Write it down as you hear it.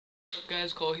What's up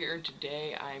guys, Cole here, and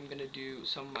today I'm going to do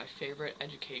some of my favorite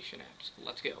education apps.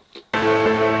 Let's go.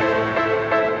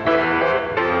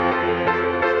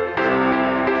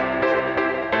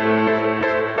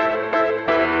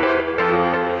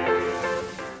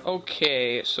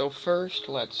 Okay, so first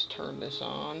let's turn this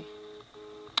on.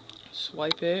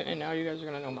 Swipe it, and now you guys are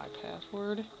going to know my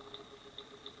password.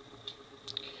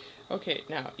 Okay,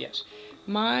 now, yes.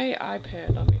 My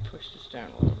iPad, let me push this down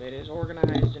a little bit, is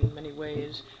organized in many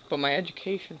ways, but my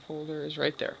education folder is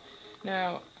right there.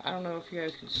 Now, I don't know if you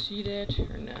guys can see that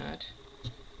or not,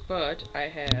 but I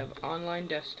have online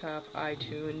desktop,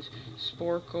 iTunes,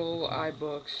 Sporkle,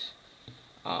 iBooks,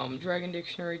 Dragon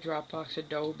Dictionary, Dropbox,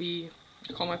 Adobe,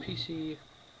 Call My PC,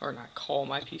 or not Call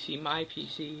My PC, My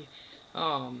PC,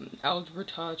 Algebra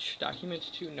Touch,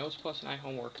 Documents 2, Notes Plus, and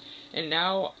iHomework. And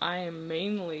now I am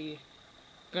mainly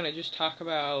gonna just talk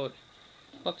about,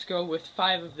 let's go with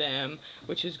 5 of them,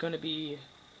 which is gonna be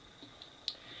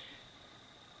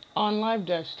Onlive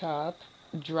Desktop,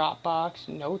 Dropbox,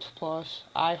 Notes Plus,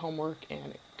 iHomework,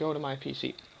 and Go to My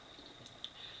PC.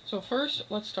 So first,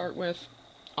 let's start with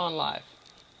Onlive.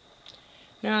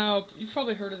 Now, you've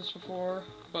probably heard of this before,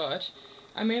 but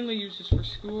I mainly use this for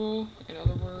school. In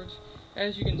other words,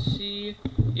 as you can see,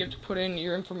 you have to put in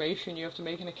your information. You have to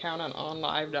make an account on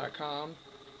onlive.com,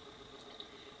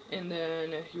 and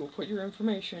then you will put your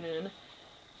information in.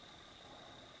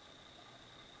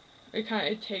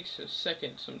 It takes a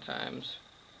second sometimes.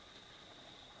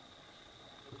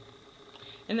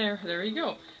 And there you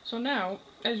go. So now,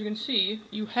 as you can see,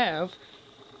 you have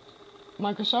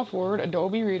Microsoft Word,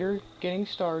 Adobe Reader, Getting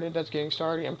Started, that's Getting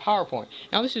Started, and PowerPoint.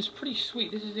 Now this is pretty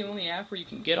sweet. This is the only app where you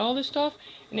can get all this stuff,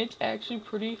 and it's actually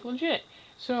pretty legit.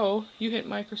 So, you hit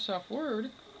Microsoft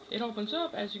Word, it opens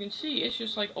up. As you can see, it's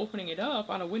just like opening it up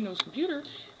on a Windows computer,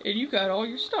 and you got all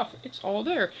your stuff. It's all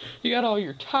there. You got all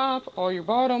your top, all your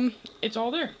bottom, it's all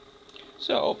there.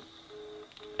 So,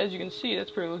 as you can see,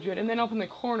 that's pretty legit. And then up in the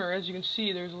corner, as you can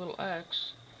see, there's a little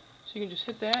X. So you can just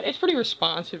hit that. It's pretty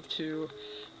responsive too.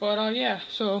 But yeah,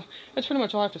 so that's pretty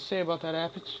much all I have to say about that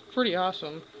app. It's pretty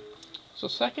awesome. So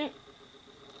second,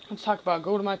 let's talk about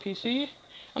Go to My PC.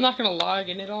 I'm not gonna log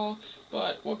in at all,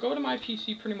 but what Go to My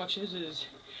PC pretty much is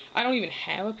I don't even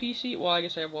have a PC. Well, I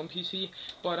guess I have one PC,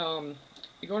 but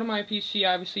you go to My PC.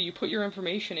 Obviously, you put your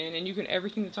information in, and you can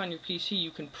everything that's on your PC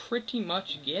you can pretty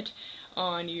much get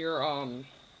on your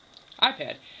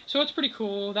iPad. So it's pretty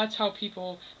cool. That's how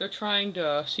they're trying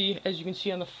to see, as you can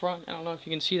see on the front, I don't know if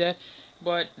you can see that,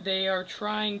 but they are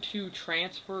trying to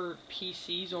transfer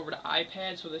PCs over to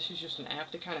iPad, so this is just an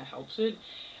app that kind of helps it.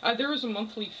 There is a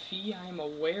monthly fee I am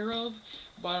aware of,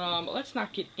 but let's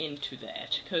not get into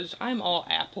that, because I'm all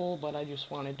Apple, but I just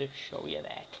wanted to show you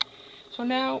that. So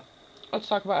now, let's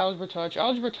talk about Algebra Touch.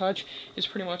 Algebra Touch is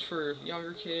pretty much for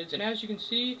younger kids, and as you can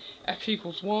see, x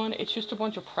equals 1, it's just a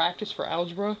bunch of practice for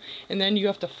algebra, and then you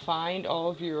have to find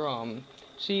all of your,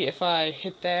 see, if I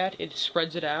hit that, it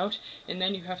spreads it out, and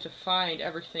then you have to find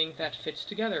everything that fits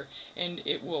together, and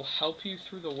it will help you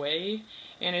through the way.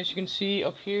 And as you can see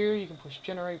up here, you can push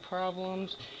Generate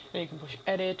Problems, and you can push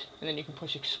Edit, and then you can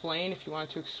push Explain if you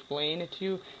want to explain it to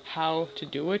you, how to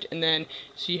do it, and then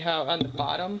see how on the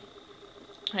bottom,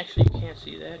 actually, you can't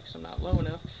see that because I'm not low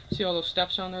enough. See all those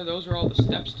steps on there? Those are all the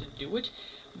steps to do it.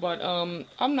 But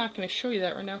I'm not going to show you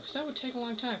that right now because that would take a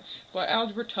long time. But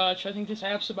Algebra Touch, I think this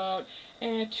app's about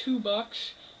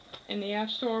 $2 in the App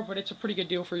Store, but it's a pretty good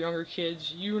deal for younger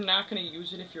kids. You're not going to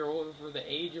use it if you're over the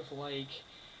age of, like,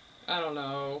 I don't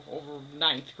know, over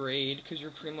 9th grade, because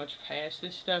you're pretty much past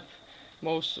this step.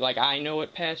 Most, like, I know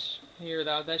it past here.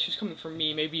 That's just coming from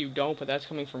me. Maybe you don't, but that's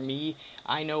coming from me.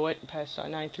 I know it past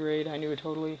 9th grade. I knew it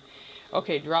totally.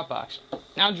 Okay, Dropbox.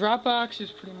 Now, Dropbox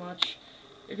is pretty much,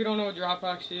 if you don't know what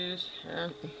Dropbox is,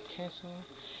 cancel.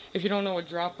 If you don't know what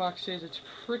Dropbox is, it's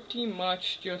pretty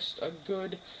much just a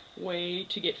good way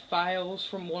to get files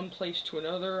from one place to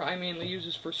another. I mainly use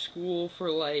this for school,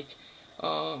 for, like,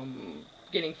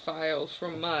 getting files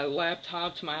from my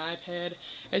laptop to my iPad.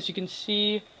 As you can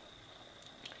see,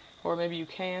 or maybe you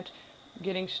can't,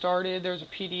 Getting Started, there's a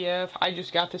PDF. I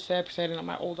just got this app because I had it on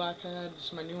my old iPad. This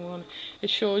is my new one. It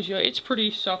shows you, it's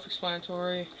pretty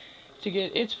self-explanatory to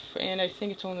get, and I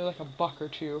think it's only like $1 or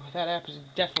 $2. That app is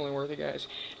definitely worth it, guys.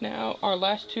 Now, our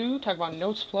last two, talk about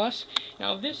Notes Plus.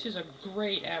 Now, this is a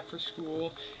great app for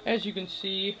school. As you can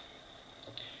see,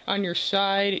 on your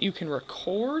side, you can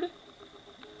record.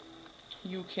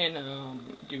 You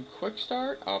can do quick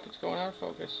start. Oh, it's going out of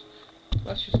focus.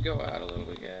 Let's just go out a little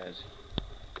bit, guys.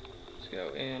 Let's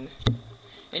go in.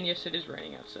 And yes, it is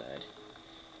raining outside.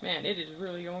 Man, it is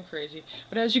really going crazy.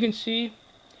 But as you can see,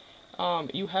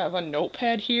 you have a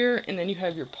notepad here, and then you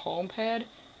have your palm pad.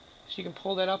 So you can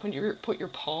pull that up and put your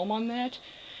palm on that,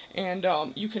 and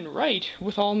you can write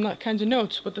with all kinds of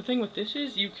notes. But the thing with this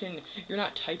is you're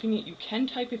not typing it. You can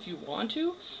type if you want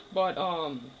to, but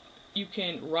you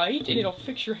can write and it'll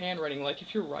fix your handwriting. Like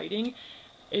if your writing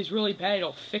is really bad,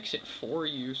 it'll fix it for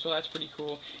you. So that's pretty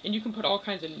cool. And you can put all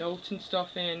kinds of notes and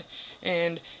stuff in,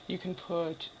 and you can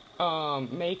put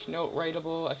make note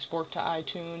writable, export to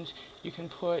iTunes. You can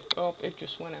put, oh, it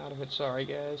just went out of it, sorry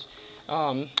guys.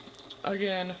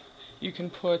 Again, you can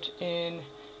put in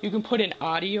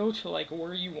audio to like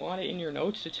where you want it in your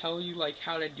notes to tell you like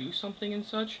how to do something and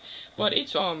such. But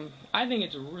it's I think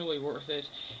it's really worth it.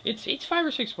 It's $5 or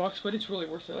 $6, but it's really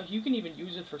worth it. Like you can even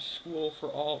use it for school for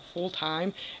all full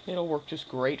time. It'll work just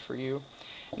great for you.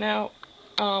 Now,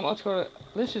 let's go to,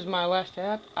 this is my last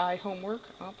app, iHomework.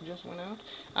 Oh, just went out.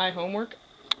 iHomework.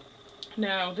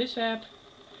 Now, this app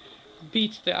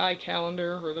beats the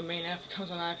iCalendar, or the main app that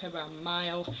comes on iPad, by a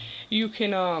mile. You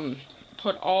can,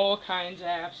 put all kinds of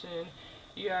apps in.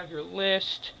 You have your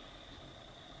list.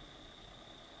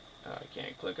 I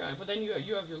can't click on it, but then you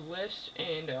have your list,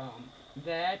 and,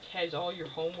 that has all your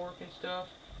homework and stuff,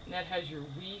 and that has your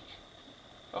week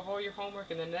of all your homework,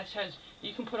 and then this has,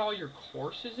 you can put all your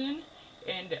courses in,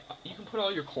 and you can put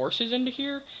all your courses into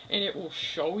here, and it will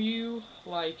show you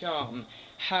like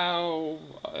how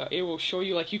it will show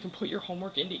you like you can put your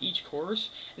homework into each course,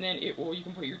 and then you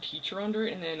can put your teacher under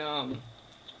it, and then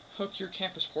hook your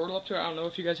campus portal up to it. I don't know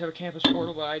if you guys have a campus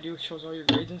portal, but I do. It shows all your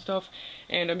grades and stuff,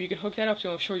 and you can hook that up so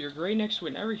it'll show your grade next to it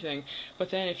and everything. But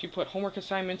then if you put homework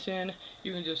assignments in,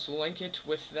 you can just link it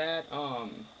with that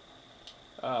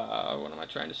what am I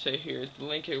trying to say here?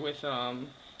 Link it with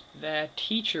that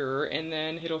teacher, and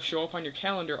then it'll show up on your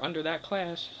calendar under that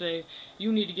class. Say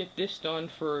you need to get this done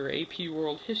for AP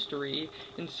World History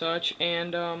and such,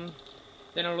 and then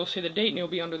it'll say the date, and it'll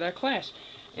be under that class.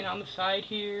 And on the side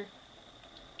here,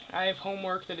 I have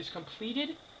homework that is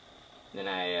completed. Then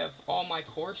I have all my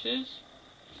courses.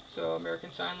 So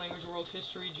American Sign Language, World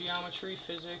History, Geometry,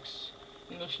 Physics,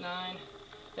 English 9.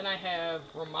 Then I have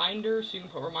reminders, so you can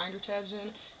put reminder tabs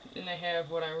in. Then I have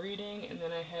what I'm reading, and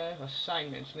then I have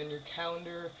assignments. And then your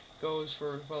calendar goes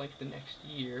for, well, like the next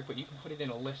year, but you can put it in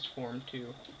a list form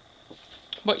too.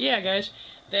 But yeah, guys,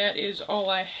 that is all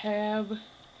I have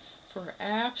for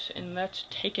apps, and let's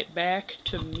take it back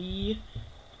to me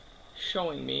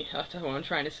showing me. That's what I'm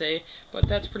trying to say. But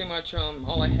that's pretty much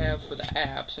all I have for the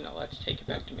apps, and now let's take it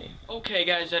back to me. Okay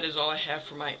guys, that is all I have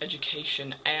for my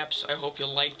education apps. I hope you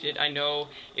liked it. I know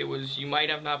you might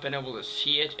have not been able to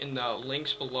see it in the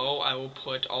links below. I will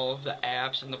put all of the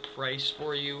apps and the price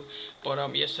for you.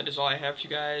 But yes, that is all I have for you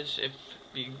guys. It'd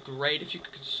be great if you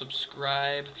could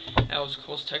subscribe. That was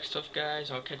cool tech stuff, guys.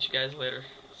 I'll catch you guys later.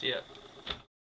 See ya.